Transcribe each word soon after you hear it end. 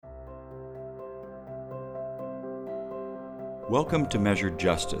Welcome to Measured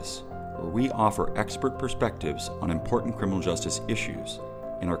Justice, where we offer expert perspectives on important criminal justice issues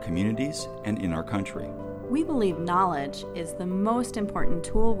in our communities and in our country. We believe knowledge is the most important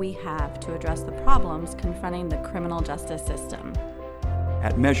tool we have to address the problems confronting the criminal justice system.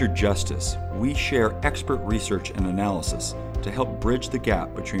 At Measured Justice, we share expert research and analysis to help bridge the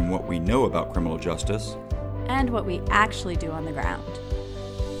gap between what we know about criminal justice and what we actually do on the ground.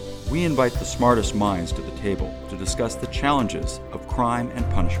 We invite the smartest minds to the table to discuss the challenges of crime and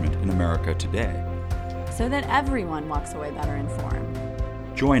punishment in America today, so that everyone walks away better informed.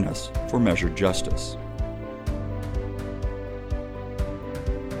 Join us for Measured Justice.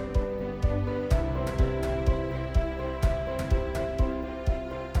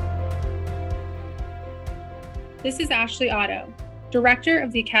 This is Ashley Otto, Director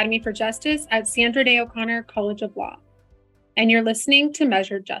of the Academy for Justice at Sandra Day O'Connor College of Law, and you're listening to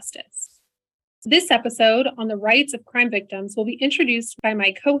Measured Justice. This episode on the rights of crime victims will be introduced by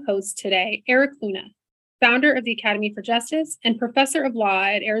my co-host today, Eric Luna, founder of the Academy for Justice and professor of law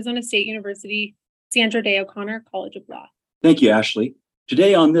at Arizona State University, Sandra Day O'Connor College of Law. Thank you, Ashley.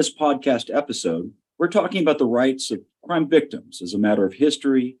 Today on this podcast episode, we're talking about the rights of crime victims as a matter of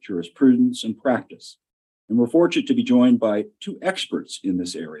history, jurisprudence, and practice. And we're fortunate to be joined by two experts in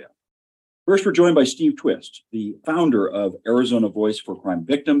this area. First, we're joined by Steve Twist, the founder of Arizona Voice for Crime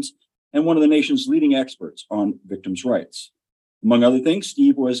Victims and one of the nation's leading experts on victims' rights. Among other things,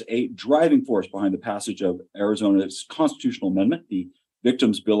 Steve was a driving force behind the passage of Arizona's constitutional amendment, the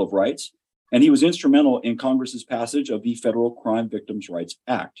Victims' Bill of Rights, and he was instrumental in Congress's passage of the Federal Crime Victims' Rights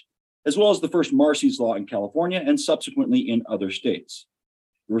Act, as well as the first Marsy's Law in California and subsequently in other states.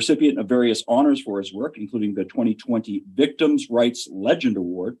 The recipient of various honors for his work, including the 2020 Victims' Rights Legend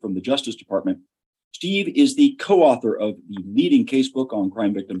Award from the Justice Department, Steve is the co-author of the leading casebook on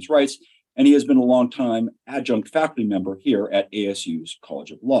crime victims' rights, and he has been a long-time adjunct faculty member here at ASU's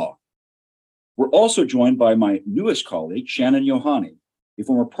College of Law. We're also joined by my newest colleague, Shannon Yohani, a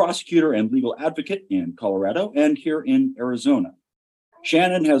former prosecutor and legal advocate in Colorado and here in Arizona.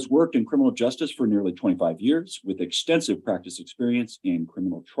 Shannon has worked in criminal justice for nearly 25 years with extensive practice experience in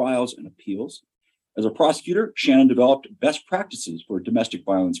criminal trials and appeals. As a prosecutor, Shannon developed best practices for domestic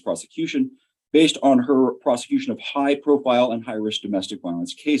violence prosecution based on her prosecution of high-profile and high-risk domestic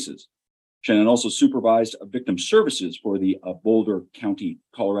violence cases. Shannon also supervised victim services for the Boulder County,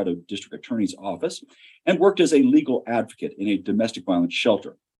 Colorado District Attorney's Office and worked as a legal advocate in a domestic violence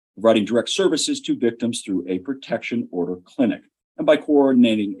shelter, providing direct services to victims through a protection order clinic and by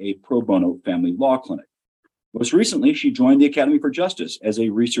coordinating a pro bono family law clinic. Most recently, she joined the Academy for Justice as a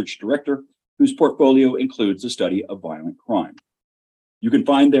research director whose portfolio includes the study of violent crime. You can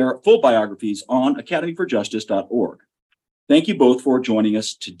find their full biographies on academyforjustice.org. Thank you both for joining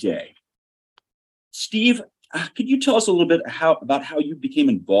us today. Steve, could you tell us a little bit about how you became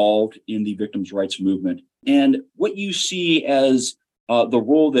involved in the victims' rights movement and what you see as the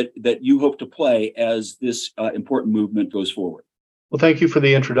role that you hope to play as this important movement goes forward? Well, thank you for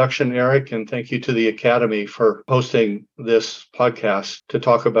the introduction, Eric, and thank you to the Academy for hosting this podcast to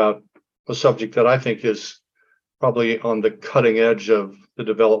talk about a subject that I think is probably on the cutting edge of the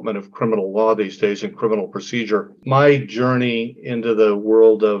development of criminal law these days and criminal procedure. My journey into the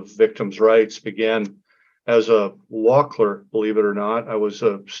world of victims' rights began as a law clerk, believe it or not. I was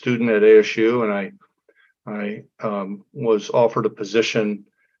a student at ASU, and I was offered a position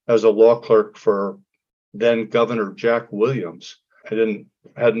as a law clerk for then Governor Jack Williams. I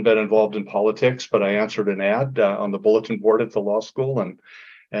hadn't been involved in politics, but I answered an ad on the bulletin board at the law school,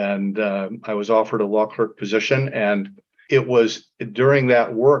 and I was offered a law clerk position. And it was during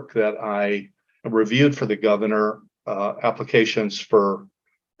that work that I reviewed for the governor applications for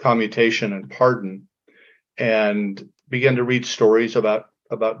commutation and pardon, and began to read stories about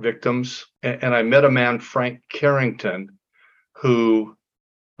victims. And I met a man, Frank Carrington, who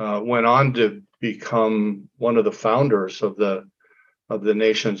went on to become one of the founders of the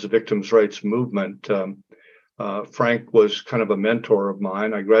nation's victims' rights movement. Frank was kind of a mentor of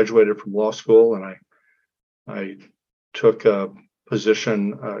mine. I graduated from law school, and I took a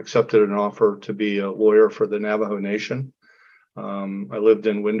position, accepted an offer to be a lawyer for the Navajo Nation. I lived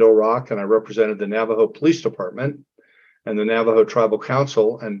in Window Rock, and I represented the Navajo Police Department and the Navajo Tribal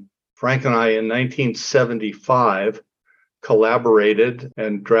Council. And Frank and I, in 1975, collaborated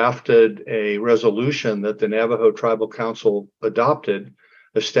and drafted a resolution that the Navajo Tribal Council adopted,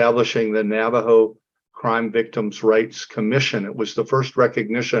 establishing the Navajo Crime Victims' Rights Commission. It was the first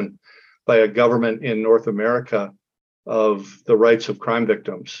recognition by a government in North America of the rights of crime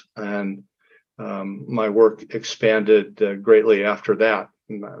victims. And my work expanded greatly after that.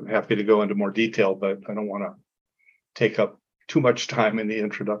 And I'm happy to go into more detail, but I don't want to take up too much time in the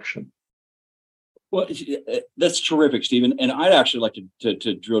introduction. Well, that's terrific, Stephen. And I'd actually like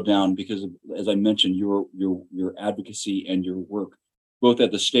to drill down because, as I mentioned, your advocacy and your work, both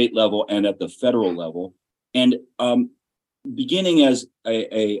at the state level and at the federal level, and beginning as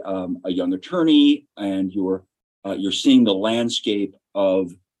a young attorney, and you're seeing the landscape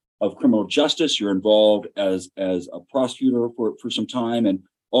of criminal justice. You're involved as a prosecutor for some time, and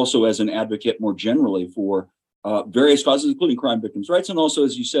also as an advocate more generally for various causes, including crime victims' rights, and also,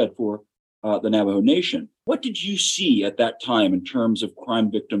 as you said, for the Navajo Nation. What did you see at that time in terms of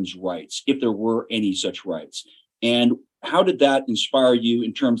crime victims' rights, if there were any such rights? And how did that inspire you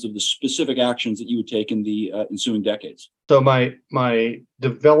in terms of the specific actions that you would take in the ensuing decades? So my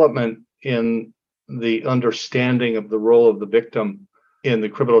development in the understanding of the role of the victim in the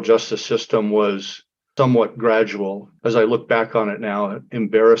criminal justice system was somewhat gradual. As I look back on it now,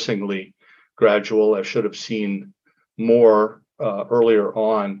 embarrassingly gradual. I should have seen more earlier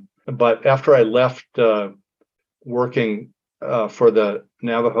on. But after I left working for the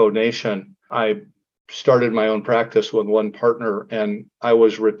Navajo Nation, I started my own practice with one partner, and I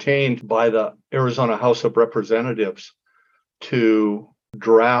was retained by the Arizona House of Representatives to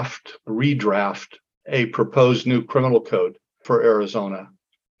redraft a proposed new criminal code for Arizona.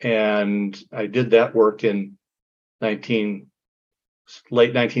 And I did that work in late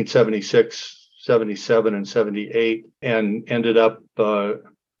 1976, 77, and 78, and ended up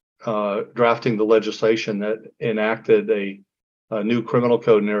drafting the legislation that enacted a new criminal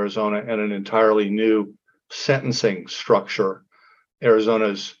code in Arizona and an entirely new sentencing structure.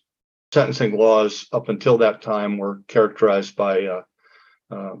 Arizona's sentencing laws up until that time were characterized by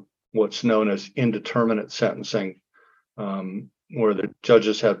what's known as indeterminate sentencing, where the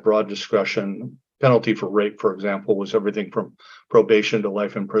judges had broad discretion. Penalty for rape, for example, was everything from probation to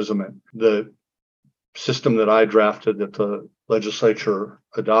life imprisonment. The system that I drafted, that the legislature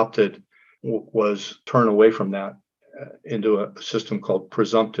adopted, was turn away from that into a system called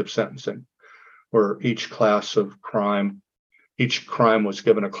presumptive sentencing, where each crime was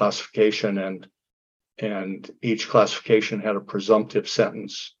given a classification, and each classification had a presumptive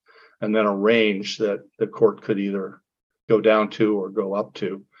sentence, and then a range that the court could either go down to or go up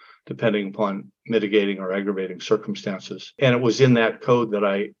to, depending upon mitigating or aggravating circumstances. And it was in that code that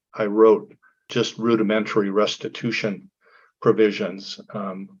I wrote just rudimentary restitution provisions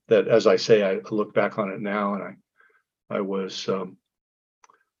that, as I say, I look back on it now, and I was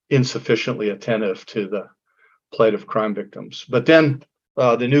insufficiently attentive to the plight of crime victims. But then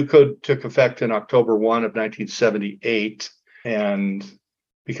the new code took effect in October 1 of 1978. And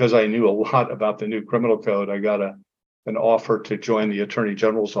because I knew a lot about the new criminal code, I got an offer to join the Attorney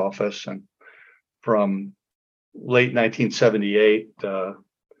General's office. And from late 1978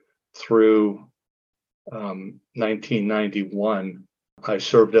 through 1991, I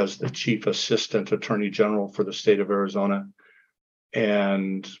served as the Chief Assistant Attorney General for the state of Arizona.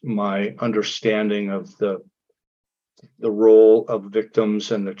 And my understanding of the role of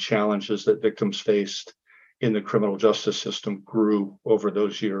victims and the challenges that victims faced in the criminal justice system grew over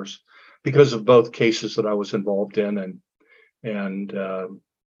those years because of both cases that I was involved in and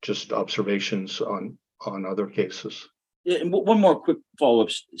just observations on other cases. Yeah, and one more quick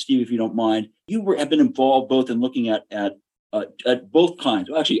follow-up, Steve, if you don't mind. You have been involved both in looking at both kinds,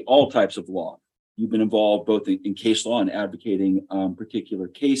 well, actually all types of law. You've been involved both in case law and advocating particular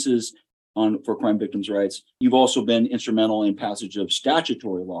cases for crime victims' rights. You've also been instrumental in passage of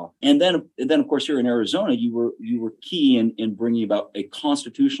statutory law, and then of course here in Arizona, you were key in bringing about a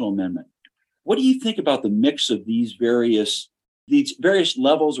constitutional amendment. What do you think about the mix of these various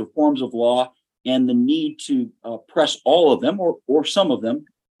levels or forms of law, and the need to press all of them or some of them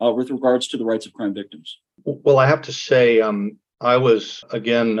with regards to the rights of crime victims? Well, I have to say, I was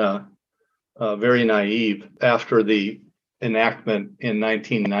again very naive after the enactment in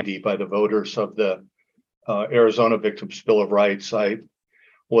 1990 by the voters of the Arizona Victims' Bill of Rights. I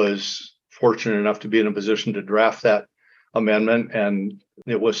was fortunate enough to be in a position to draft that amendment, and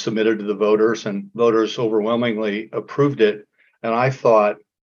it was submitted to the voters, and voters overwhelmingly approved it. And I thought,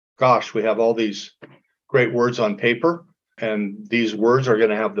 gosh, we have all these great words on paper, and these words are going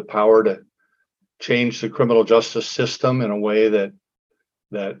to have the power to change the criminal justice system in a way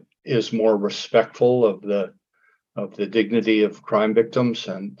that is more respectful of the dignity of crime victims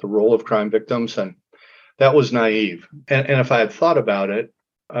and the role of crime victims. And that was naive. And if I had thought about it,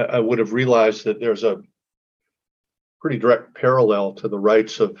 I would have realized that there's a pretty direct parallel to the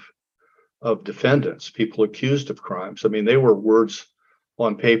rights of defendants, people accused of crimes. I mean, they were words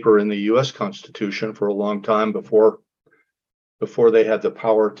on paper in the U.S. Constitution for a long time before they had the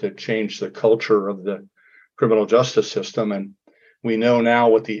power to change the culture of the criminal justice system. And we know now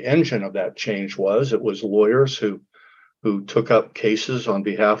what the engine of that change was. It was lawyers who took up cases on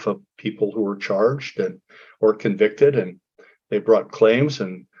behalf of people who were charged or convicted, and they brought claims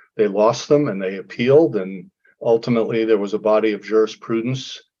and they lost them and they appealed. And ultimately, there was a body of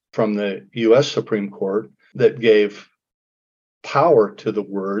jurisprudence from the U.S. Supreme Court that gave power to the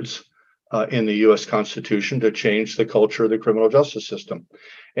words in the U.S. Constitution to change the culture of the criminal justice system.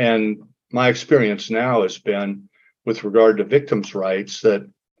 And my experience now has been, with regard to victims' rights, that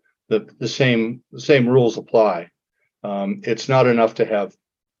the same rules apply. It's not enough to have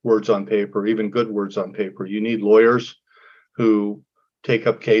words on paper, even good words on paper. You need lawyers who take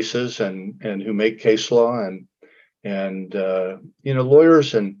up cases and who make case law, and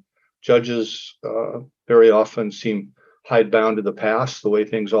lawyers and judges very often seem hidebound to the past, the way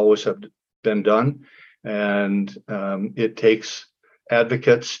things always have been done, and it takes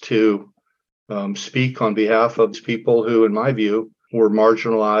advocates to speak on behalf of people who, in my view, were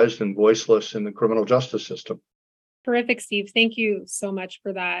marginalized and voiceless in the criminal justice system. Terrific, Steve. Thank you so much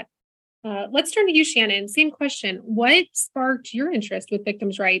for that. Let's turn to you, Shannon. Same question. What sparked your interest with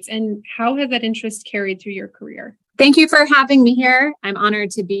victims' rights, and how has that interest carried through your career? Thank you for having me here. I'm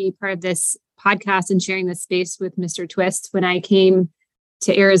honored to be part of this podcast and sharing this space with Mr. Twist. When I came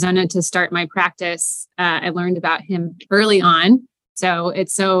to Arizona to start my practice, I learned about him early on.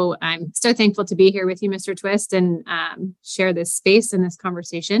 So I'm so thankful to be here with you, Mr. Twist, and share this space and this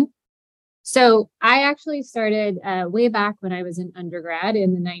conversation. So I actually started way back when I was an undergrad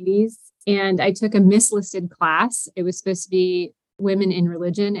in the 90s, and I took a mislisted class. It was supposed to be women in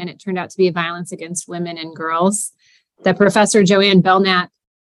religion, and it turned out to be violence against women and girls. The professor, Joanne Belknap,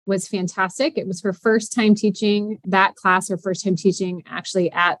 was fantastic. It was her first time teaching that class, her first time teaching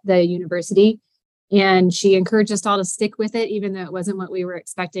actually at the university. And she encouraged us all to stick with it, even though it wasn't what we were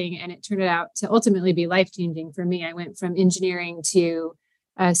expecting. And it turned out to ultimately be life-changing for me. I went from engineering to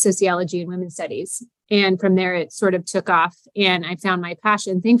sociology and women's studies. And from there, it sort of took off. And I found my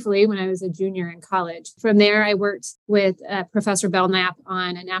passion, thankfully, when I was a junior in college. From there, I worked with Professor Belknap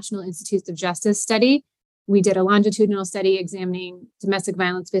on a National Institutes of Justice study. We did a longitudinal study examining domestic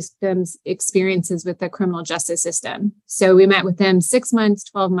violence victims' experiences with the criminal justice system. So we met with them 6 months,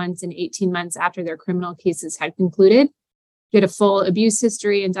 12 months, and 18 months after their criminal cases had concluded, did a full abuse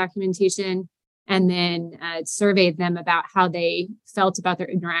history and documentation, and then surveyed them about how they felt about their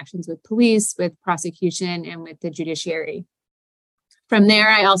interactions with police, with prosecution, and with the judiciary. From there,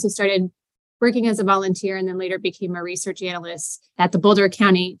 I also started working as a volunteer and then later became a research analyst at the Boulder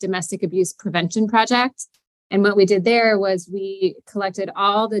County Domestic Abuse Prevention Project. And what we did there was we collected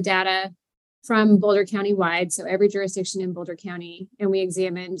all the data from Boulder County wide, so every jurisdiction in Boulder County, and we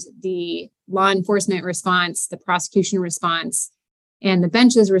examined the law enforcement response, the prosecution response, and the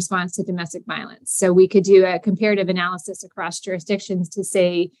bench's response to domestic violence. So we could do a comparative analysis across jurisdictions to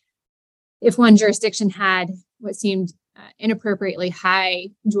say if one jurisdiction had what seemed inappropriately high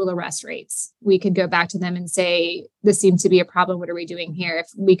dual arrest rates, we could go back to them and say, this seems to be a problem. What are we doing here? If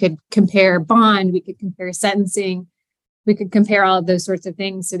we could compare bond, we could compare sentencing, we could compare all of those sorts of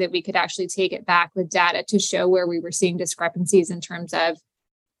things so that we could actually take it back with data to show where we were seeing discrepancies in terms of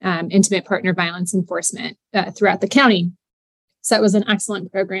intimate partner violence enforcement throughout the county. So that was an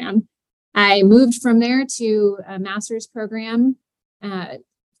excellent program. I moved from there to a master's program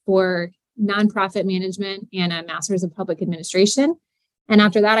for nonprofit management and a master's of public administration. And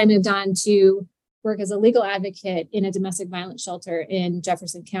after that, I moved on to work as a legal advocate in a domestic violence shelter in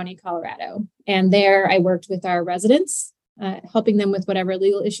Jefferson County, Colorado. And there I worked with our residents, helping them with whatever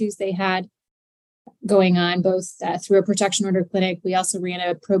legal issues they had going on, both through a protection order clinic. We also ran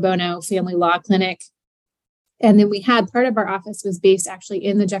a pro bono family law clinic. And then we had part of our office was based actually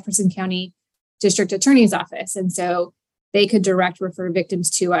in the Jefferson County District Attorney's Office. And so they could direct refer victims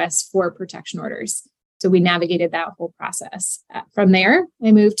to us for protection orders. So we navigated that whole process. From there,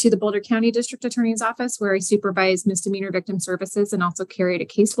 I moved to the Boulder County District Attorney's Office, where I supervised misdemeanor victim services and also carried a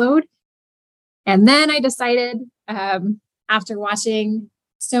caseload. And then I decided, after watching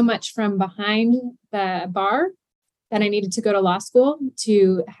so much from behind the bar, that I needed to go to law school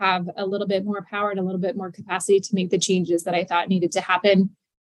to have a little bit more power and a little bit more capacity to make the changes that I thought needed to happen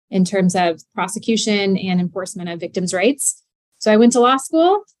in terms of prosecution and enforcement of victims' rights. So I went to law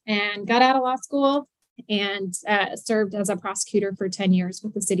school and got out of law school and served as a prosecutor for 10 years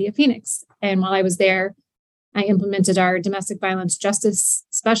with the city of Phoenix. And while I was there, I implemented our domestic violence justice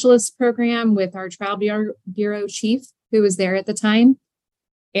specialist program with our trial bureau chief, who was there at the time.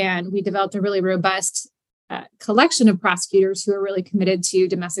 And we developed a really robust collection of prosecutors who are really committed to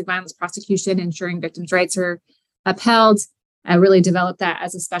domestic violence prosecution, ensuring victims' rights are upheld. I really developed that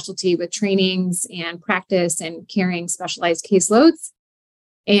as a specialty with trainings and practice and carrying specialized caseloads.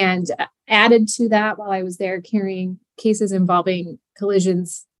 And added to that, while I was there, carrying cases involving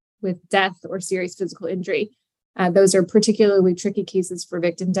collisions with death or serious physical injury. Those are particularly tricky cases for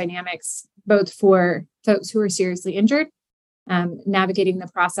victim dynamics, both for folks who are seriously injured, navigating the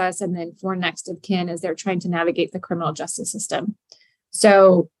process, and then for next of kin as they're trying to navigate the criminal justice system.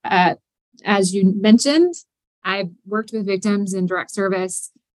 So, as you mentioned, I've worked with victims in direct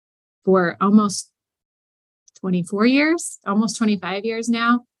service for almost 24 years, almost 25 years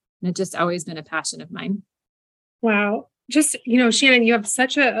now. And it's just always been a passion of mine. Wow. Just, Shannon, you have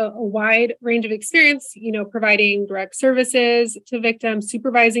such a wide range of experience, providing direct services to victims,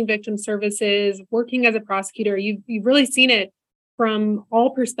 supervising victim services, working as a prosecutor. You've really seen it from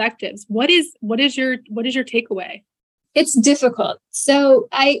all perspectives. What is your takeaway? It's difficult. So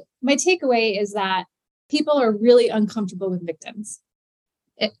my takeaway is that people are really uncomfortable with victims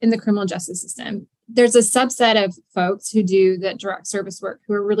in the criminal justice system. There's a subset of folks who do the direct service work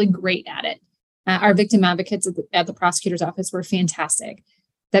who are really great at it. Our victim advocates at the prosecutor's office were fantastic.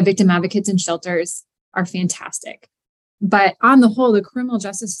 The victim advocates in shelters are fantastic. But on the whole, the criminal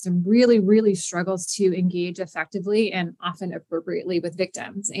justice system really, really struggles to engage effectively and often appropriately with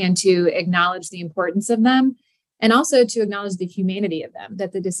victims and to acknowledge the importance of them, and also to acknowledge the humanity of them,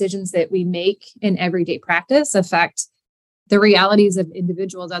 that the decisions that we make in everyday practice affect the realities of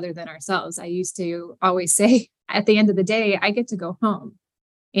individuals other than ourselves. I used to always say, at the end of the day, I get to go home.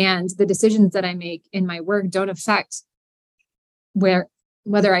 And the decisions that I make in my work don't affect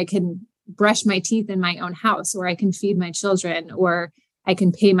whether I can brush my teeth in my own house, or I can feed my children, or I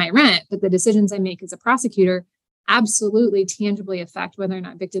can pay my rent. But the decisions I make as a prosecutor absolutely tangibly affect whether or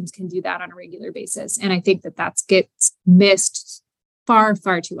not victims can do that on a regular basis. And I think that gets missed far,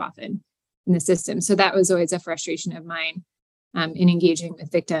 far too often in the system. So that was always a frustration of mine in engaging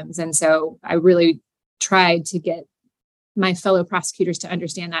with victims. And so I really tried to get my fellow prosecutors to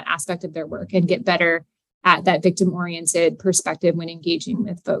understand that aspect of their work and get better at that victim-oriented perspective when engaging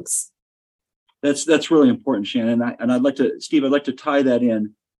with folks. That's really important, Shannon. And I'd like to tie that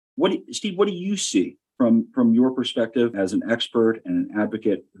in. Steve, what do you see from your perspective as an expert and an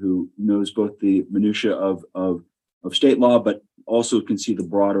advocate who knows both the minutia of state law, but also can see the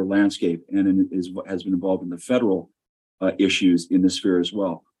broader landscape and has been involved in the federal issues in this sphere as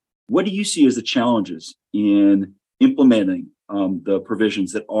well? What do you see as the challenges in implementing the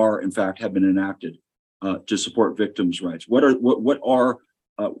provisions that have been enacted to support victims' rights?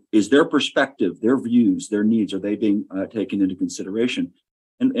 Is their perspective, their views, their needs, are they being taken into consideration?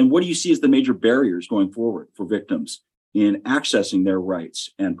 And what do you see as the major barriers going forward for victims in accessing their rights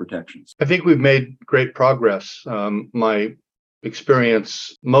and protections? I think we've made great progress. My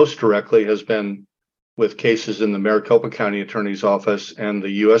experience most directly has been with cases in the Maricopa County Attorney's Office and the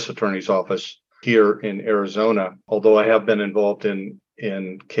U.S. Attorney's Office here in Arizona, although I have been involved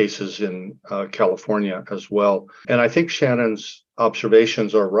in cases in California as well. And I think Shannon's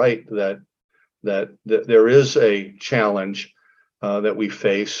observations are right that there is a challenge that we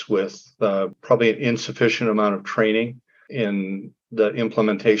face with probably an insufficient amount of training in the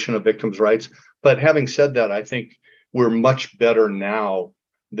implementation of victims' rights. But having said that, I think we're much better now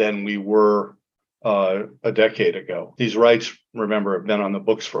than we were a decade ago. These rights, remember, have been on the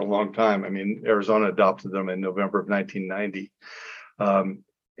books for a long time. I mean, Arizona adopted them in November of 1990.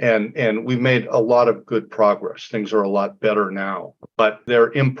 And we've made a lot of good progress. Things are a lot better now, but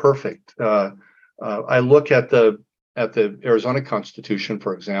they're imperfect. I look at the Arizona Constitution,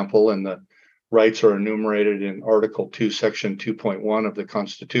 for example, and the rights are enumerated in Article 2, Section 2.1 of the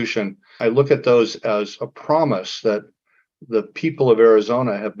Constitution. I look at those as a promise that the people of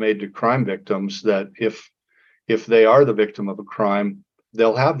Arizona have made to crime victims, that if they are the victim of a crime,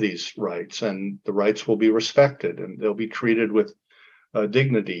 they'll have these rights, and the rights will be respected, and they'll be treated with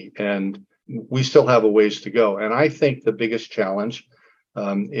dignity. And we still have a ways to go. And I think the biggest challenge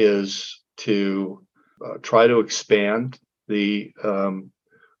is to try to expand the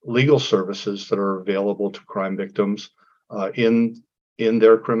legal services that are available to crime victims in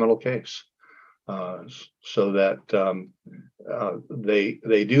their criminal case, so that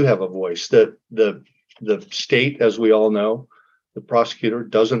they do have a voice. The state, as we all know, the prosecutor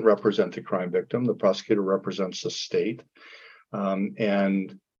doesn't represent the crime victim. The prosecutor represents the state.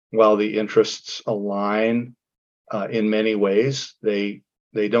 And while the interests align in many ways, they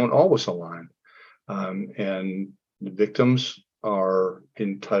don't always align. And the victims are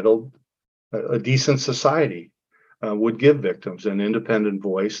entitled, a decent society would give victims an independent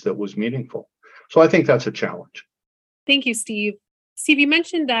voice that was meaningful. So I think that's a challenge. Thank you, Steve. Steve, you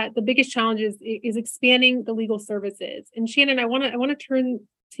mentioned that the biggest challenge is expanding the legal services. And Shannon, I want to turn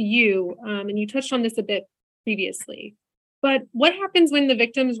to you, and you touched on this a bit previously. But what happens when the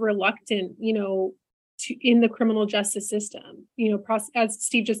victim's reluctant, in the criminal justice system? As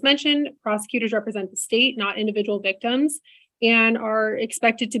Steve just mentioned, prosecutors represent the state, not individual victims, and are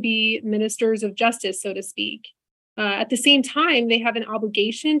expected to be ministers of justice, so to speak. At the same time, they have an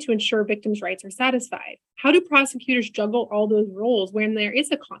obligation to ensure victims' rights are satisfied. How do prosecutors juggle all those roles when there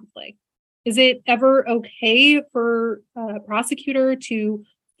is a conflict? Is it ever okay for a prosecutor to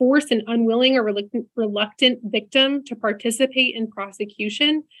force an unwilling or reluctant victim to participate in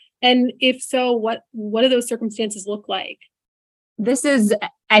prosecution? And if so, what do those circumstances look like? This is,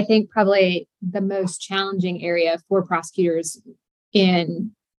 I think, probably the most challenging area for prosecutors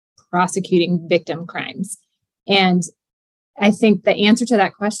in prosecuting victim crimes. And I think the answer to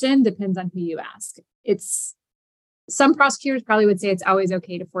that question depends on who you ask. Some prosecutors probably would say it's always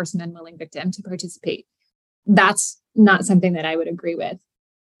okay to force an unwilling victim to participate. That's not something that I would agree with.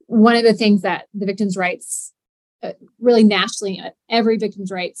 One of the things that the victims' rights, really nationally, every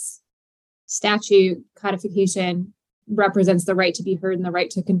victims' rights statute, codification represents the right to be heard and the right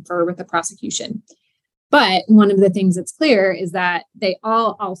to confer with the prosecution. But one of the things that's clear is that they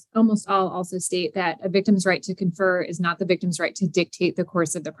almost all also state that a victim's right to confer is not the victim's right to dictate the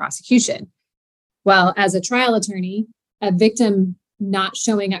course of the prosecution. Well, as a trial attorney, a victim not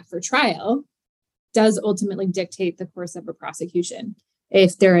showing up for trial does ultimately dictate the course of a prosecution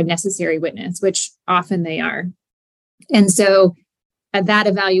if they're a necessary witness, which often they are. And so that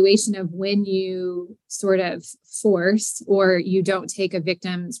evaluation of when you sort of force or you don't take a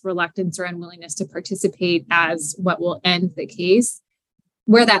victim's reluctance or unwillingness to participate as what will end the case,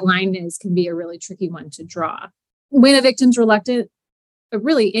 where that line is can be a really tricky one to draw. When a victim's reluctant,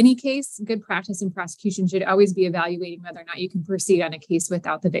 really any case, good practice in prosecution should always be evaluating whether or not you can proceed on a case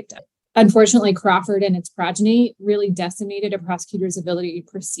without the victim. Unfortunately, Crawford and its progeny really decimated a prosecutor's ability to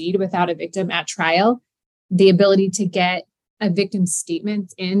proceed without a victim at trial. The ability to get a victim's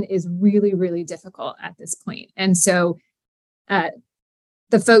statement in is really, really difficult at this point. And so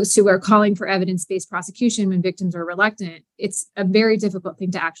the folks who are calling for evidence-based prosecution when victims are reluctant, it's a very difficult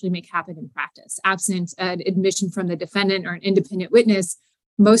thing to actually make happen in practice. Absent an admission from the defendant or an independent witness,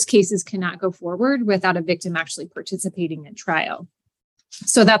 most cases cannot go forward without a victim actually participating in trial.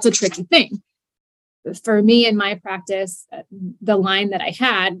 So that's a tricky thing. For me in my practice, the line that I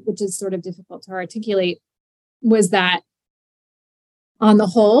had, which is sort of difficult to articulate, was that on the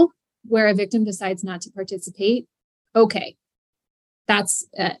whole, where a victim decides not to participate, okay, that's,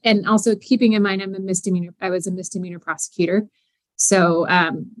 and also keeping in mind I was a misdemeanor prosecutor. So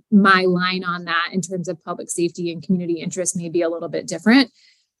my line on that in terms of public safety and community interest may be a little bit different,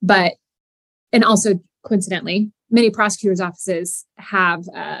 and also coincidentally, many prosecutors' offices have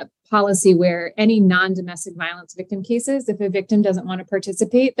a policy where any non-domestic violence victim cases, if a victim doesn't want to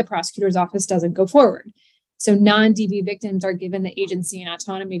participate, the prosecutor's office doesn't go forward. So non-DV victims are given the agency and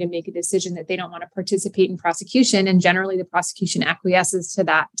autonomy to make a decision that they don't want to participate in prosecution, and generally the prosecution acquiesces to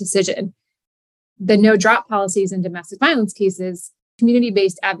that decision. The no-drop policies in domestic violence cases,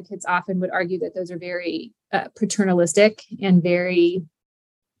 community-based advocates often would argue that those are very paternalistic and very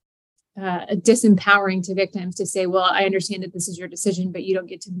disempowering to victims to say, well, I understand that this is your decision, but you don't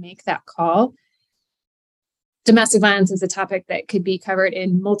get to make that call. Domestic violence is a topic that could be covered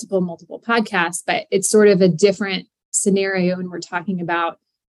in multiple podcasts, but it's sort of a different scenario when we're talking about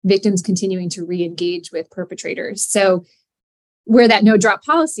victims continuing to re-engage with perpetrators. So where that no drop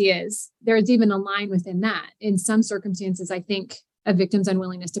policy is, there's even a line within that. In some circumstances, I think a victim's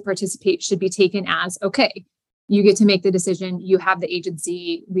unwillingness to participate should be taken as, okay, you get to make the decision, you have the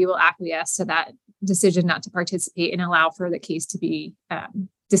agency, we will acquiesce to that decision not to participate and allow for the case to be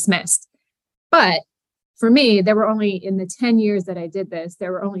dismissed. But for me, there were only, in the 10 years that I did this,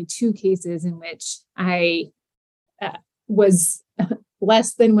 there were only 2 cases in which I was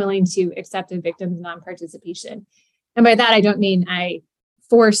less than willing to accept a victim's non-participation. And by that, I don't mean I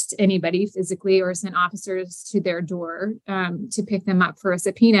forced anybody physically or sent officers to their door to pick them up for a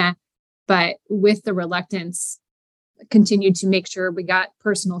subpoena, but with the reluctance, continued to make sure we got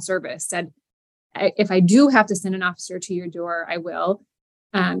personal service. Said, if I do have to send an officer to your door, I will.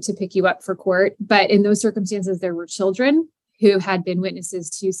 To pick you up for court. But in those circumstances, there were children who had been witnesses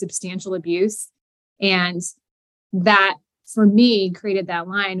to substantial abuse. And that, for me, created that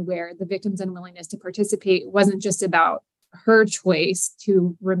line where the victim's unwillingness to participate wasn't just about her choice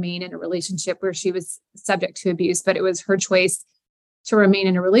to remain in a relationship where she was subject to abuse, but it was her choice to remain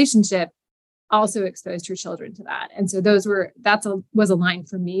in a relationship also exposed her children to that. And so was a line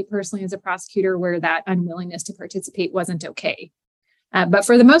for me personally as a prosecutor where that unwillingness to participate wasn't okay. But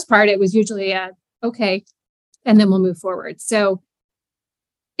for the most part, it was usually okay, and then we'll move forward. So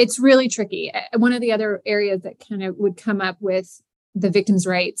it's really tricky. One of the other areas that kind of would come up with the victims'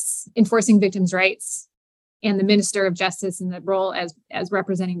 rights, enforcing victims' rights, and the Minister of Justice and the role as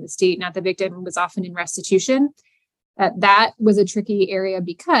representing the state, not the victim, was often in restitution. That was a tricky area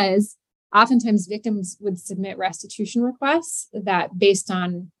because oftentimes victims would submit restitution requests that, based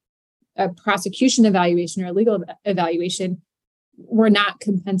on a prosecution evaluation or a legal evaluation, were not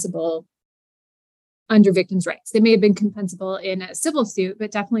compensable under victims' rights. They may have been compensable in a civil suit,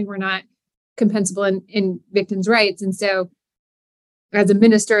 but definitely were not compensable in victims' rights. And so, as a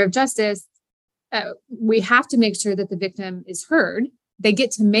Minister of Justice, we have to make sure that the victim is heard. They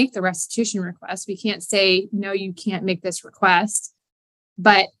get to make the restitution request. We can't say, no, you can't make this request.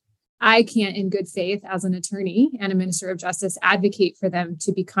 But I can't, in good faith, as an attorney and a Minister of Justice, advocate for them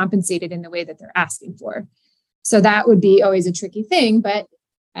to be compensated in the way that they're asking for. So that would be always a tricky thing. But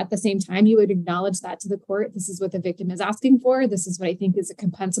at the same time, you would acknowledge that to the court. This is what the victim is asking for. This is what I think is a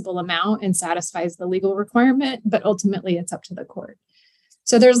compensable amount and satisfies the legal requirement. But ultimately, it's up to the court.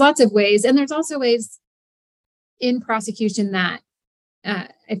 So there's lots of ways. And there's also ways in prosecution that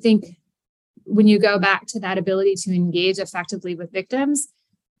I think when you go back to that ability to engage effectively with victims,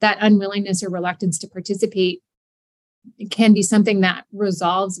 that unwillingness or reluctance to participate can be something that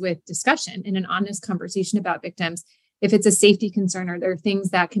resolves with discussion and an honest conversation about victims. If it's a safety concern, or there are things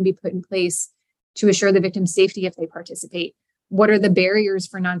that can be put in place to assure the victim's safety if they participate. What are the barriers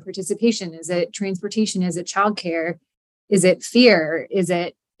for non-participation? Is it transportation? Is it childcare? Is it fear? Is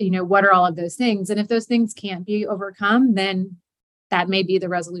it, what are all of those things? And if those things can't be overcome, then that may be the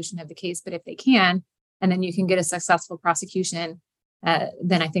resolution of the case. But if they can, and then you can get a successful prosecution,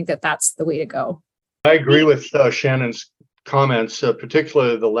 then I think that that's the way to go. I agree with Shannon's comments,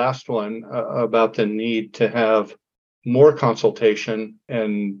 particularly the last one about the need to have more consultation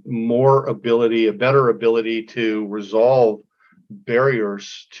and a better ability to resolve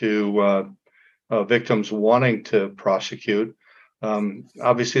barriers to victims wanting to prosecute.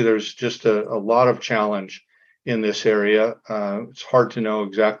 Obviously, there's just a lot of challenge in this area. It's hard to know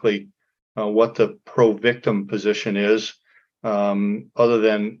exactly what the pro-victim position is, other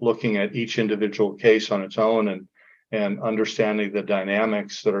than looking at each individual case on its own and understanding the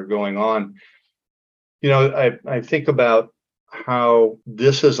dynamics that are going on. I think about how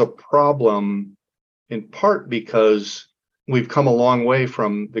this is a problem in part because we've come a long way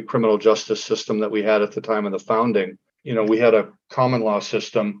from the criminal justice system that we had at the time of the founding. We had a common law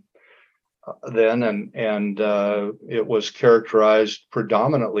system then, and it was characterized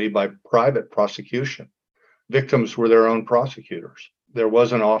predominantly by private prosecution. Victims were their own prosecutors. There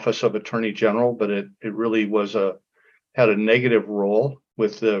was an office of attorney general, but it really had a negative role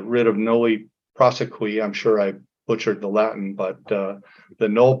with the writ of noli prosequi. I'm sure I butchered the Latin, but the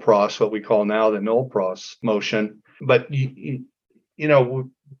nol pros, what we call now the nol pros motion. But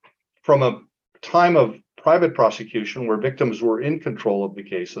from a time of private prosecution where victims were in control of the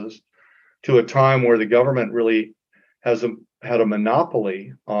cases, to a time where the government really had a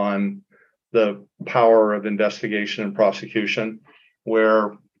monopoly on the power of investigation and prosecution,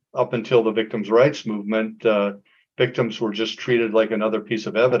 where up until the victims' rights movement, victims were just treated like another piece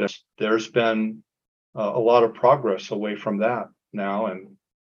of evidence. There's been a lot of progress away from that now, and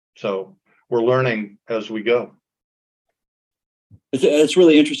so we're learning as we go. It's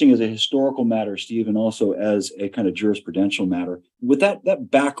really interesting as a historical matter, Steve, and also as a kind of jurisprudential matter. With that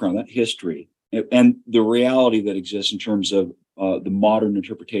background, that history, and the reality that exists in terms of the modern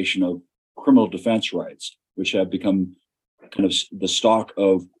interpretation of criminal defense rights, which have become kind of the stock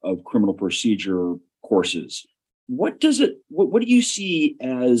of criminal procedure courses, what do you see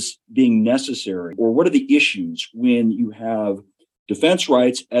as being necessary, or what are the issues when you have defense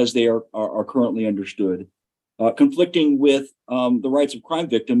rights as they are currently understood, conflicting with the rights of crime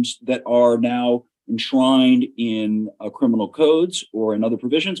victims that are now enshrined in criminal codes or in other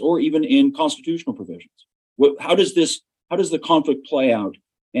provisions, or even in constitutional provisions? How does the conflict play out?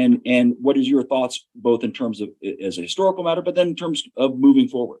 And what is your thoughts, both in terms of as a historical matter, but then in terms of moving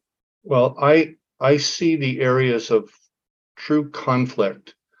forward? Well, I see the areas of true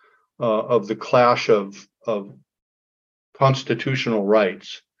conflict of the clash of constitutional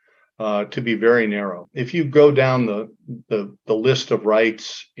rights to be very narrow. If you go down the list of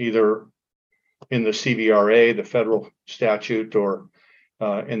rights, either in the CVRA, the federal statute, or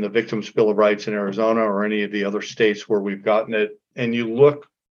in the Victims' Bill of Rights in Arizona, or any of the other states where we've gotten it, and you look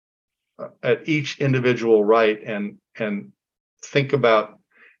at each individual right and think about,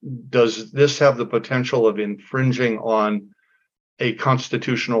 does this have the potential of infringing on a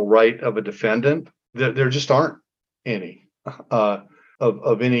constitutional right of a defendant? There just aren't any.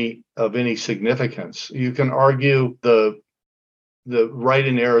 of any significance. You can argue the right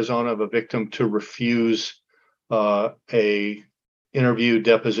in Arizona of a victim to refuse a interview,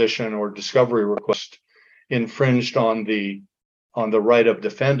 deposition, or discovery request infringed on the right of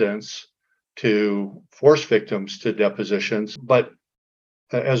defendants to force victims to depositions. But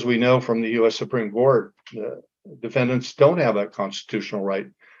as we know from the U.S. Supreme Court, the defendants don't have a constitutional right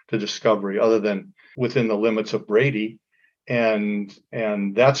to discovery other than within the limits of Brady. And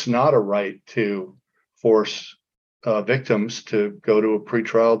that's not a right to force victims to go to a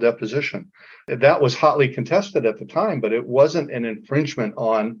pretrial deposition. That was hotly contested at the time, but it wasn't an infringement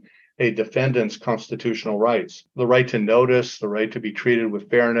on a defendant's constitutional rights. The right to notice, the right to be treated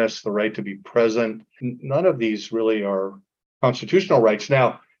with fairness, the right to be present. None of these really are constitutional rights.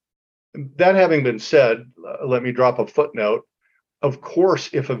 Now, that having been said, let me drop a footnote. Of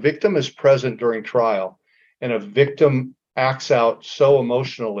course, if a victim is present during trial and a victim acts out so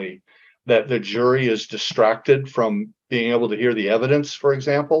emotionally that the jury is distracted from being able to hear the evidence, for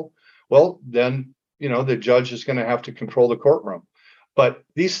example, well, then, the judge is going to have to control the courtroom. But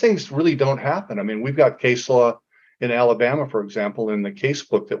these things really don't happen. I mean, we've got case law in Alabama, for example, in the case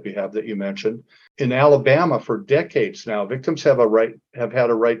book that we have that you mentioned. In Alabama, for decades now, victims have had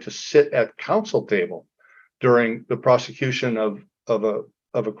a right to sit at counsel table during the prosecution of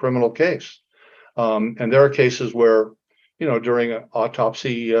a criminal case. And there are cases where, during an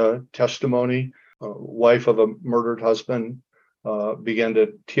autopsy testimony, a wife of a murdered husband began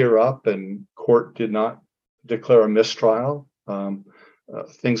to tear up, and court did not declare a mistrial.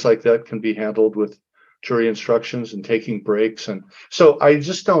 Things like that can be handled with jury instructions and taking breaks. And so I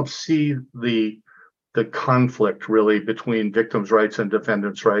just don't see the conflict really between victims' rights and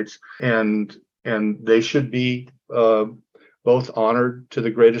defendants' rights. And they should be both honored to the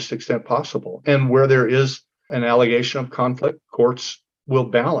greatest extent possible. And where there is an allegation of conflict, courts will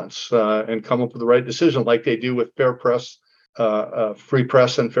balance and come up with the right decision, like they do with fair press, free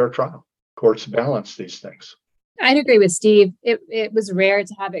press, and fair trial. Courts balance these things. I'd agree with Steve. It was rare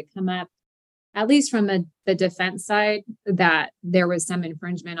to have it come up, at least from the defense side, that there was some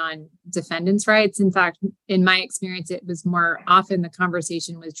infringement on defendants' rights. In fact, in my experience, it was more often the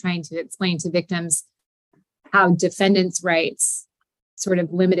conversation was trying to explain to victims how defendants' rights sort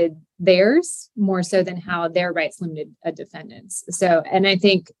of limited theirs more so than how their rights limited a defendant's. So, and I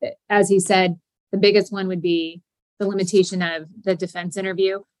think, as he said, the biggest one would be the limitation of the defense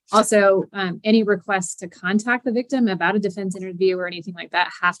interview. Also, any requests to contact the victim about a defense interview or anything like that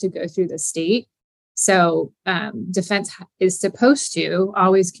have to go through the state. So defense is supposed to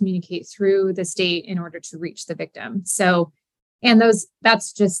always communicate through the state in order to reach the victim. So, and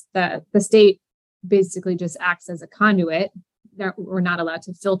that's just the state basically just acts as a conduit. We're not allowed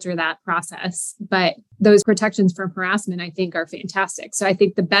to filter that process. But those protections from harassment, I think, are fantastic. So I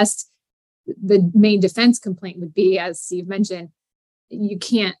think the main defense complaint would be, as Steve mentioned, you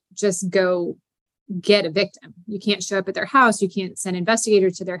can't just go get a victim. You can't show up at their house. You can't send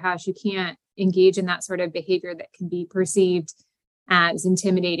investigators to their house. You can't engage in that sort of behavior that can be perceived as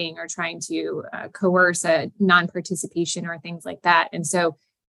intimidating or trying to coerce a non-participation or things like that. And so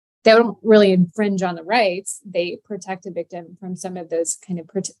they don't really infringe on the rights. They protect a victim from some of those kind of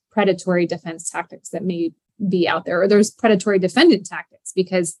predatory defense tactics that may be out there, or there's predatory defendant tactics,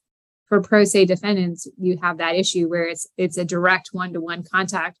 because for pro se defendants, you have that issue where it's a direct one-to-one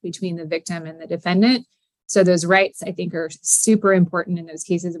contact between the victim and the defendant. So those rights, I think, are super important in those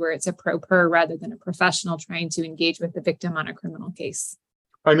cases where it's a pro per rather than a professional trying to engage with the victim on a criminal case.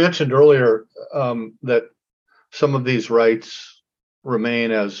 I mentioned earlier that some of these rights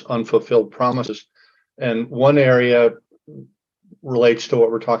remain as unfulfilled promises. And one area relates to what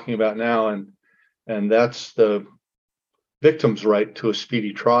we're talking about now, and that's the victim's right to a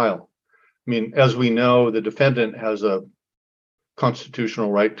speedy trial. I mean, as we know, the defendant has a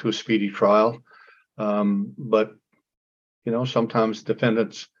constitutional right to a speedy trial, but sometimes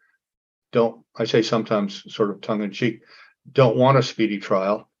defendants don't. I say sometimes, sort of tongue in cheek, don't want a speedy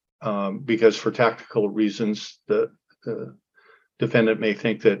trial because, for tactical reasons, the defendant may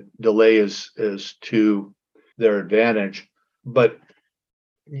think that delay is to their advantage. But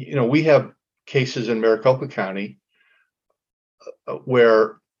we have cases in Maricopa County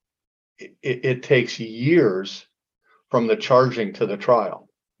where it takes years from the charging to the trial.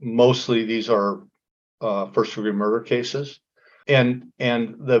 Mostly these are first-degree murder cases, and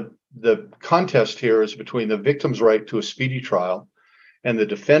the contest here is between the victim's right to a speedy trial and the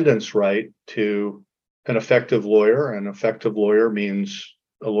defendant's right to an effective lawyer. An effective lawyer means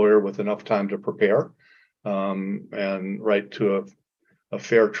a lawyer with enough time to prepare, and right to a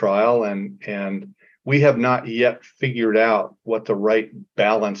fair trial. And we have not yet figured out what the right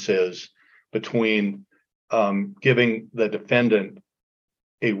balance is between giving the defendant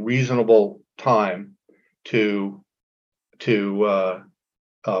a reasonable time to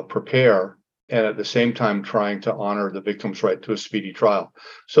prepare, and at the same time trying to honor the victim's right to a speedy trial.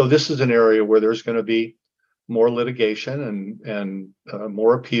 So this is an area where there's going to be more litigation and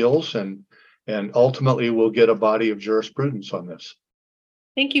more appeals, and ultimately we'll get a body of jurisprudence on this.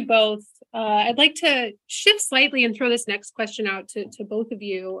 Thank you both. I'd like to shift slightly and throw this next question out to both of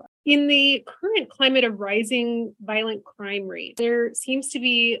you. In the current climate of rising violent crime rate, there seems to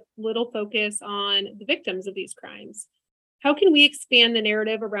be little focus on the victims of these crimes. How can we expand the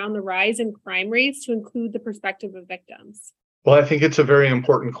narrative around the rise in crime rates to include the perspective of victims? Well, I think it's a very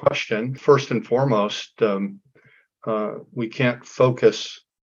important question. First and foremost, we can't focus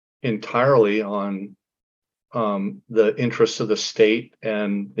entirely on the interests of the state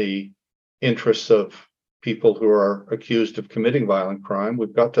and the interests of people who are accused of committing violent crime.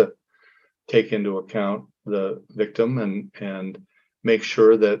 We've got to take into account the victim and make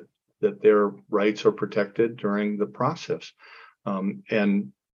sure that their rights are protected during the process.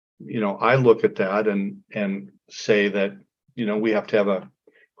 And I look at that and say that we have to have a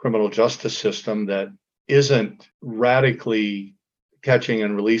criminal justice system that isn't radically catching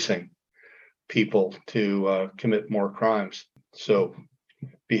and releasing people to commit more crimes. So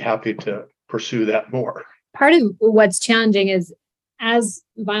be happy to pursue that more. Part of what's challenging is, as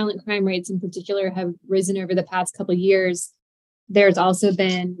violent crime rates in particular have risen over the past couple of years, there's also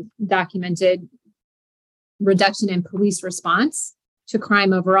been documented reduction in police response to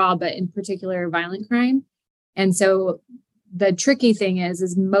crime overall, but in particular violent crime. And so the tricky thing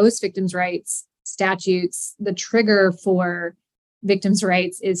is most victims' rights statutes, the trigger for victims'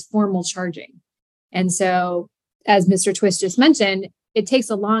 rights is formal charging. And so, as Mr. Twist just mentioned, it takes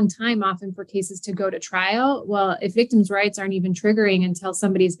a long time often for cases to go to trial. Well, if victims' rights aren't even triggering until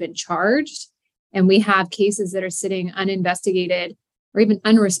somebody's been charged, and we have cases that are sitting uninvestigated or even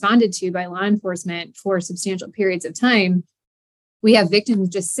unresponded to by law enforcement for substantial periods of time, we have victims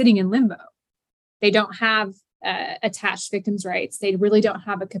just sitting in limbo. They don't have attached victims' rights. They really don't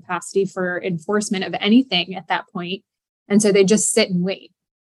have a capacity for enforcement of anything at that point. And so they just sit and wait.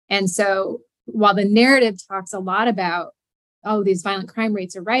 And so while the narrative talks a lot about, these violent crime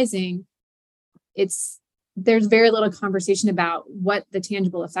rates are rising, there's very little conversation about what the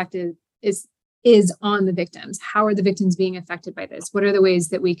tangible effect is on the victims. How are the victims being affected by this? What are the ways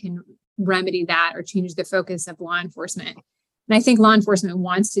that we can remedy that or change the focus of law enforcement? And I think law enforcement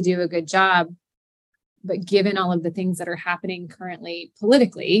wants to do a good job, but given all of the things that are happening currently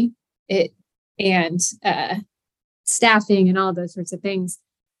politically, and staffing and all of those sorts of things,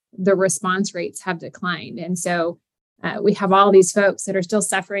 the response rates have declined. And so we have all these folks that are still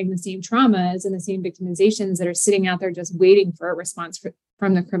suffering the same traumas and the same victimizations that are sitting out there just waiting for a response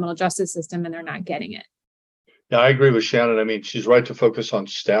from the criminal justice system, and they're not getting it. Yeah, I agree with Shannon. I mean, she's right to focus on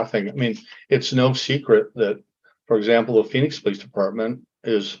staffing. I mean, it's no secret that, for example, the Phoenix Police Department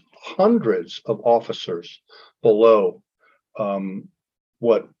is hundreds of officers below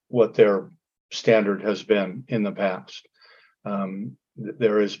what their standard has been in the past.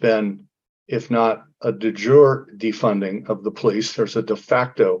 There has been, if not a de jure defunding of the police, there's a de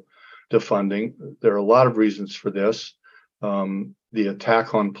facto defunding. There are a lot of reasons for this. The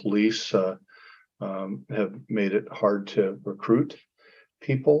attack on police have made it hard to recruit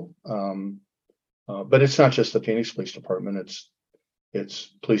people. But it's not just the Phoenix Police Department.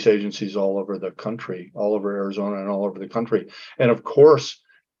 It's police agencies all over the country, all over Arizona and all over the country. And of course,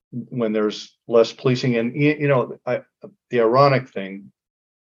 when there's less policing, and the ironic thing,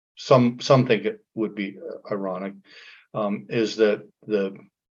 some think it would be ironic, is that the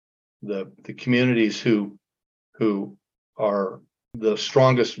communities who are the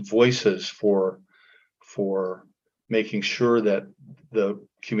strongest voices for making sure that the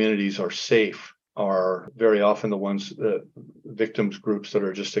communities are safe are very often the ones, victims groups that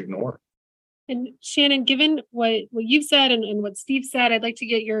are just ignored. And Shannon, given what you've said and what Steve said, I'd like to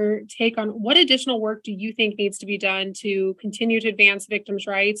get your take on what additional work do you think needs to be done to continue to advance victims'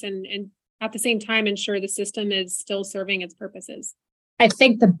 rights and at the same time ensure the system is still serving its purposes? I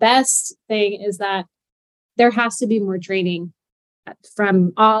think the best thing is that there has to be more training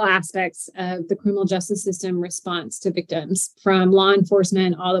from all aspects of the criminal justice system response to victims, from law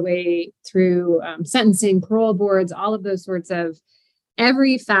enforcement all the way through sentencing, parole boards, all of those sorts of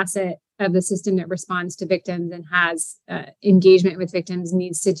every facet of the system that responds to victims and has engagement with victims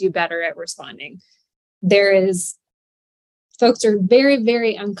needs to do better at responding. Folks are very,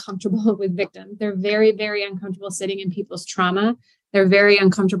 very uncomfortable with victims. They're very, very uncomfortable sitting in people's trauma. They're very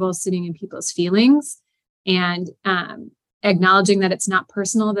uncomfortable sitting in people's feelings and acknowledging that it's not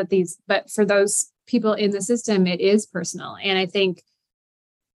personal, but for those people in the system, it is personal. And I think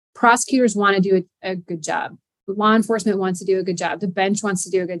prosecutors want to do a good job. Law enforcement wants to do a good job. The bench wants to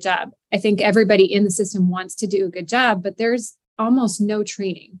do a good job. I think everybody in the system wants to do a good job, but there's almost no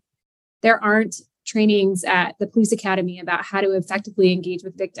training. There aren't trainings at the police academy about how to effectively engage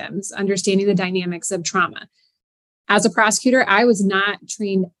with victims, understanding the dynamics of trauma. As a prosecutor, I was not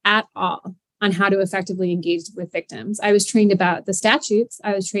trained at all on how to effectively engage with victims. I was trained about the statutes.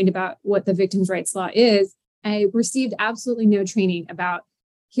 I was trained about what the victims' rights law is. I received absolutely no training about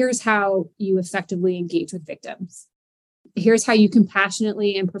here's how you effectively engage with victims. Here's how you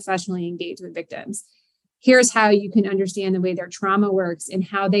compassionately and professionally engage with victims. Here's how you can understand the way their trauma works and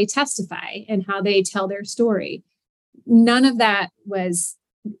how they testify and how they tell their story. None of that was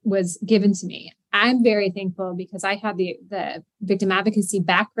given to me. I'm very thankful because I have the victim advocacy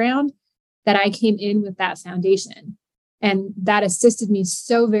background that I came in with that foundation. And that assisted me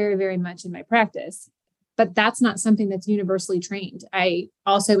so very, very much in my practice. But that's not something that's universally trained. I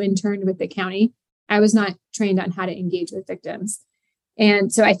also interned with the county. I was not trained on how to engage with victims.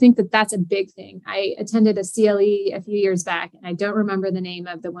 And so I think that that's a big thing. I attended a CLE a few years back, and I don't remember the name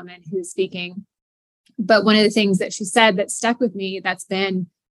of the woman who's speaking. But one of the things that she said that stuck with me, that's been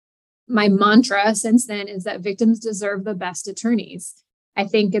my mantra since then, is that victims deserve the best attorneys. I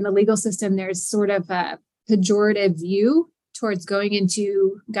think in the legal system, there's sort of a pejorative view towards going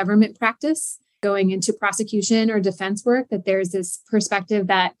into government practice, going into prosecution or defense work, that there's this perspective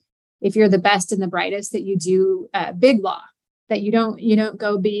that if you're the best and the brightest, that you do big law, that you don't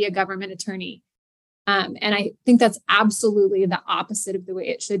go be a government attorney. And I think that's absolutely the opposite of the way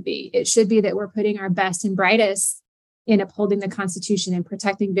it should be. It should be that we're putting our best and brightest in upholding the Constitution and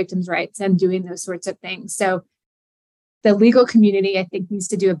protecting victims' rights and doing those sorts of things. So the legal community, I think, needs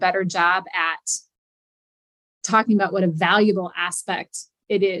to do a better job at talking about what a valuable aspect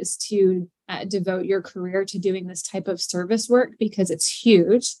it is to devote your career to doing this type of service work, because it's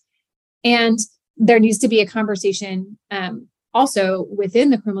huge. And there needs to be a conversation also within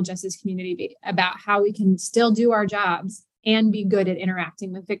the criminal justice community about how we can still do our jobs and be good at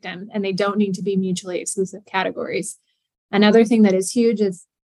interacting with victims. And they don't need to be mutually exclusive categories. Another thing that is huge is,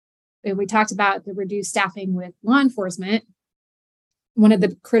 we talked about the reduced staffing with law enforcement. One of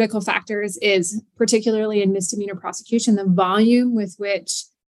the critical factors is, particularly in misdemeanor prosecution, the volume with which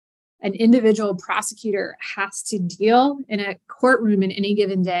an individual prosecutor has to deal in a courtroom in any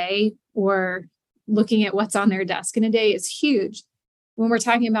given day, or looking at what's on their desk in a day, is huge. When we're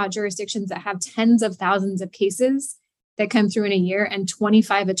talking about jurisdictions that have tens of thousands of cases that come through in a year and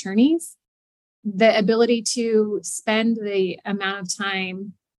 25 attorneys, the ability to spend the amount of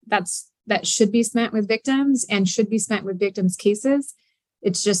time that should be spent with victims and should be spent with victims' cases,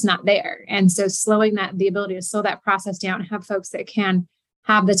 it's just not there. And so the ability to slow that process down, have folks that can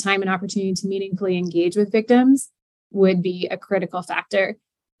have the time and opportunity to meaningfully engage with victims, would be a critical factor.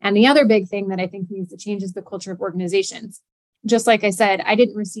 And the other big thing that I think needs to change is the culture of organizations. Just like I said, I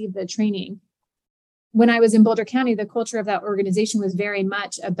didn't receive the training. When I was in Boulder County, the culture of that organization was very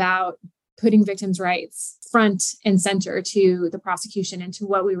much about putting victims' rights front and center to the prosecution and to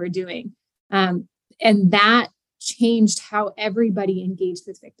what we were doing. And that changed how everybody engaged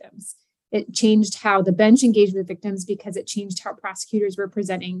with victims. It changed how the bench engaged with victims because it changed how prosecutors were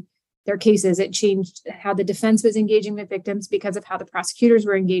presenting their cases. It changed how the defense was engaging with victims because of how the prosecutors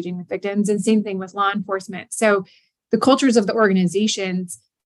were engaging with victims, and same thing with law enforcement. So the cultures of the organizations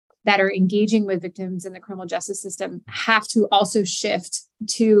that are engaging with victims in the criminal justice system have to also shift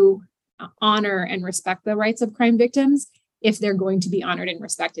to honor and respect the rights of crime victims if they're going to be honored and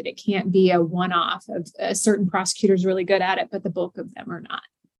respected. It can't be a one-off of a certain prosecutor's really good at it, but the bulk of them are not.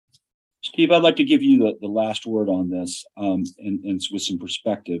 Steve, I'd like to give you the last word on this, and with some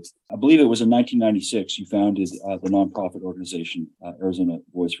perspective. I believe it was in 1996 you founded the nonprofit organization Arizona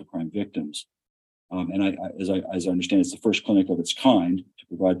Voice for Crime Victims. And as I understand, it's the first clinic of its kind to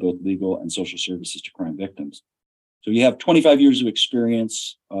provide both legal and social services to crime victims. So you have 25 years of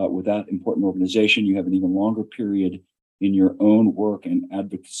experience with that important organization. You have an even longer period in your own work and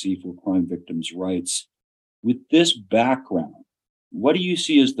advocacy for crime victims' rights. With this background, what do you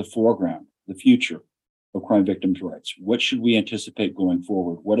see as the foreground, the future of crime victims' rights? What should we anticipate going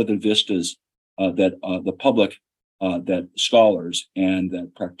forward? What are the vistas that the public, that scholars and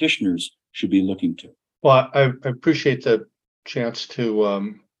that practitioners should be looking to? Well, I appreciate the chance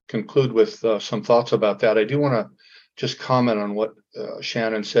to conclude with some thoughts about that. I do want to just comment on what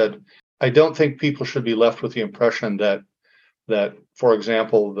Shannon said. I don't think people should be left with the impression that, for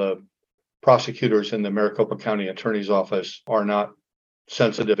example, the prosecutors in the Maricopa County Attorney's Office are not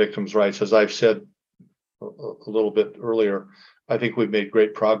sensitive victims' rights. As I've said a little bit earlier, I think we've made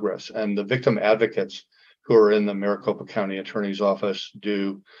great progress. And the victim advocates who are in the Maricopa County Attorney's Office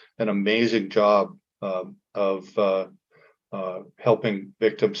do an amazing job of helping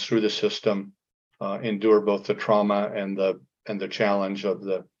victims through the system endure both the trauma and the challenge of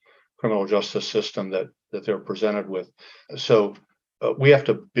the criminal justice system that they're presented with. So we have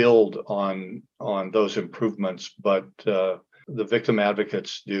to build on those improvements, but the victim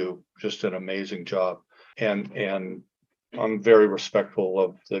advocates do just an amazing job. And I'm very respectful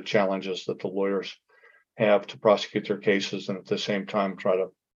of the challenges that the lawyers have to prosecute their cases, and at the same time try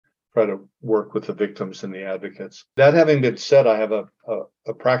to work with the victims and the advocates. That having been said, I have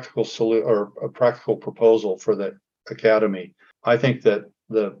a practical solution or a practical proposal for the Academy. I think that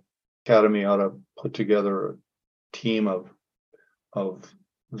the Academy ought to put together a team of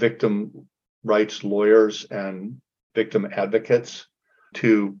victim rights lawyers and victim advocates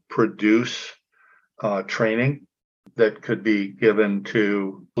to produce training that could be given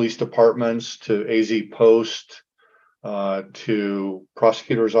to police departments, to AZ Post, to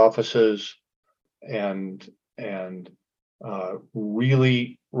prosecutors' offices, and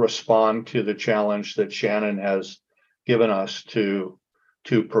really respond to the challenge that Shannon has given us to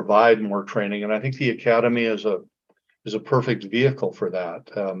provide more training. And I think the Academy is a perfect vehicle for that.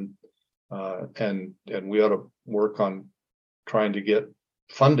 And we ought to work on trying to get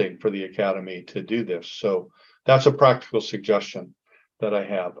funding for the Academy to do this. So that's a practical suggestion that I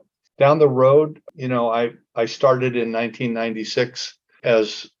have. Down the road, I started in 1996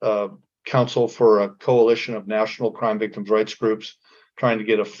 as counsel for a coalition of national crime victims' rights groups trying to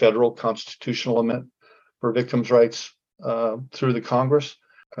get a federal constitutional amendment for victims' rights through the Congress.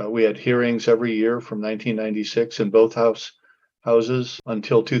 We had hearings every year from 1996 in both houses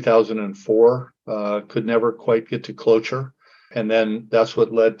until 2004. Could never quite get to cloture. And then that's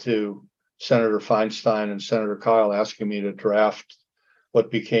what led to Senator Feinstein and Senator Kyle asking me to draft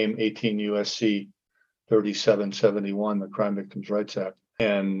what became 18 U.S.C. 3771, the Crime Victims' Rights Act.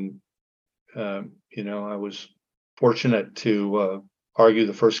 And, I was fortunate to argue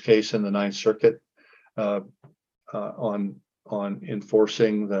the first case in the Ninth Circuit on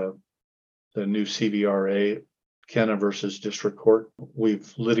enforcing the new CVRA, Kenna versus District Court.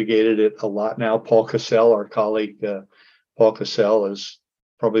 We've litigated it a lot now. Paul Cassell, our colleague, Paul Cassell is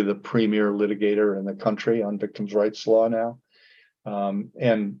probably the premier litigator in the country on victims' rights law now.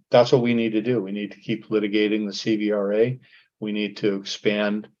 And that's what we need to do. We need to keep litigating the CVRA. We need to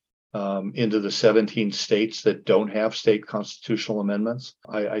expand into the 17 states that don't have state constitutional amendments.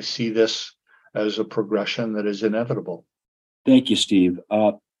 I see this as a progression that is inevitable. Thank you, Steve.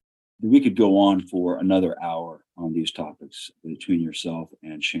 We could go on for another hour on these topics between yourself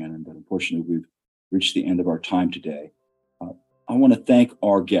and Shannon, but unfortunately we've reached the end of our time today. I want to thank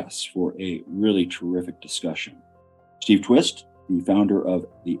our guests for a really terrific discussion. Steve Twist, the founder of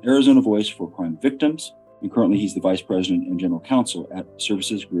the Arizona Voice for Crime Victims, and currently he's the Vice President and General Counsel at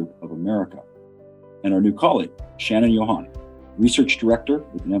Services Group of America. And our new colleague, Shannon Yohani, Research Director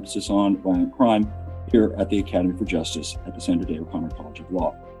with an emphasis on violent crime here at the Academy for Justice at the Sandra Day O'Connor College of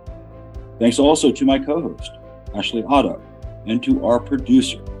Law. Thanks also to my co-host, Ashley Otto, and to our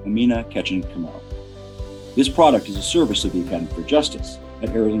producer, Amina Ketchen-Kamel. This product is a service of the Academy for Justice at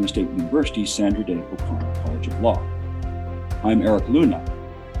Arizona State University's Sandra Day O'Connor College of Law. I'm Eric Luna,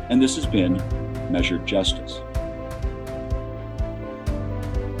 and this has been Measured Justice.